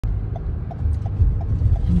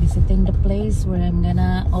visiting the place where I'm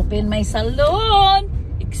gonna open my salon.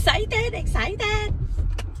 Excited, excited.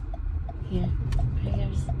 Here,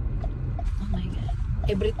 here's, oh my god,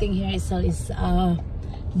 everything here is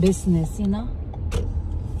business, you know.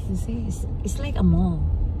 You see, it's like a mall,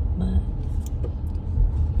 but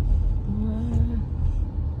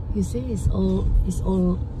you see, it's all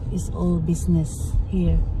business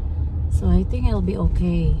here. So I think I'll be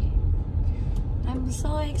okay. I'm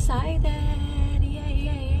so excited.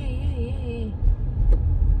 Yay.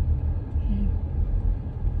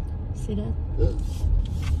 See that?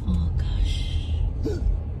 Oh gosh.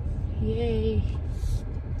 Yay.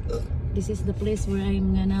 This is the place where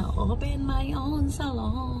I'm gonna open my own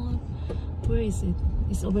salon. Where is it?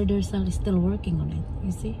 It's over there. Sal is still working on it.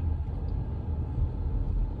 You see?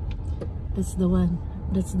 That's the one.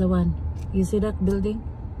 That's the one. You see that building?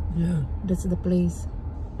 Yeah. That's the place.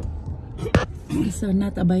 It's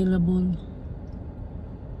not available.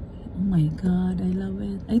 Oh my god, I love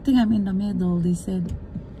it. I think I'm in the middle, they said.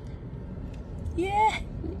 Yeah,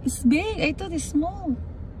 it's big. I thought it's small.